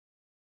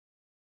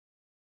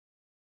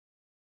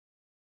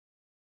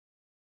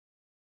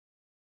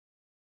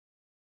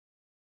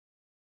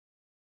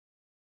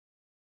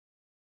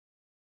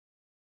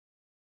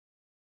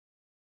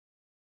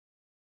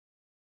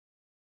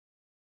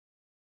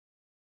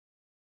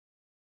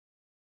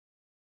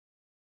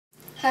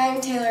Hi,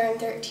 I'm Taylor. I'm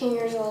 13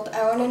 years old.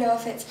 I want to know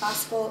if it's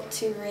possible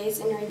to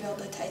raise and rebuild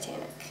the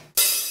Titanic.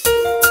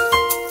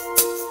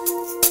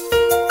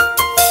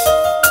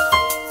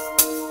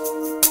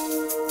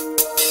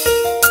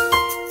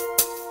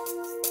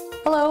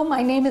 Hello,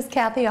 my name is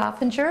Kathy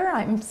Offinger.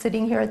 I'm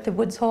sitting here at the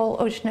Woods Hole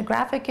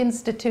Oceanographic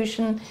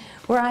Institution,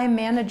 where I am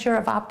manager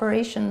of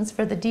operations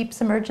for the Deep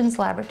Submergence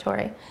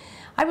Laboratory.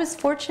 I was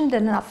fortunate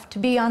enough to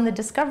be on the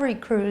discovery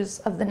cruise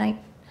of the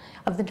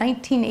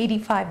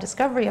 1985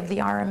 discovery of the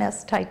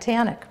RMS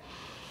Titanic.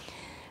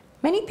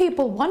 Many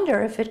people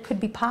wonder if it could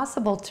be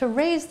possible to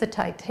raise the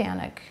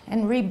Titanic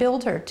and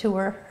rebuild her to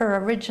her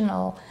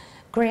original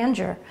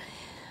grandeur.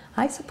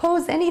 I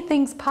suppose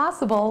anything's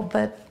possible,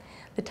 but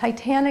the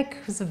Titanic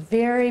was a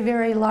very,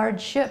 very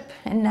large ship,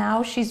 and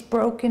now she's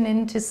broken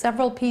into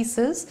several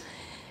pieces.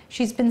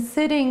 She's been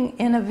sitting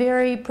in a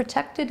very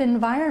protected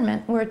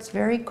environment where it's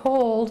very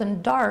cold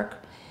and dark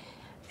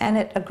and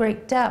at a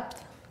great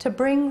depth. To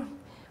bring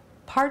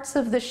parts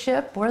of the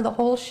ship or the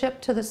whole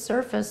ship to the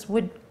surface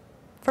would,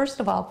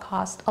 first of all,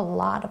 cost a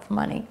lot of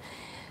money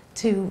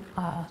to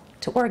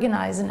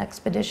organize an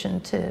expedition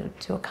to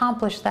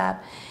accomplish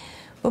that.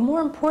 But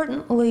more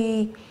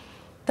importantly,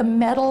 the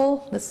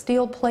metal, the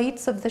steel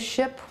plates of the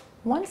ship,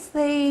 once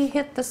they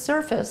hit the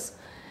surface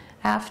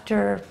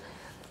after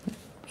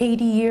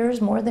 80 years,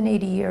 more than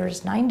 80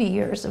 years, 90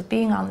 years of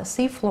being on the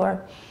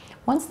seafloor,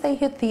 once they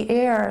hit the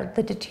air,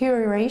 the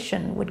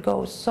deterioration would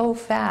go so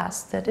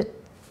fast that it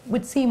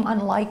would seem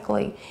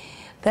unlikely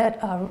that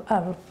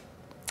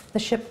the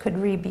ship could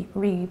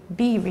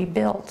be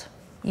rebuilt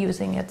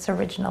using its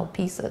original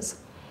pieces.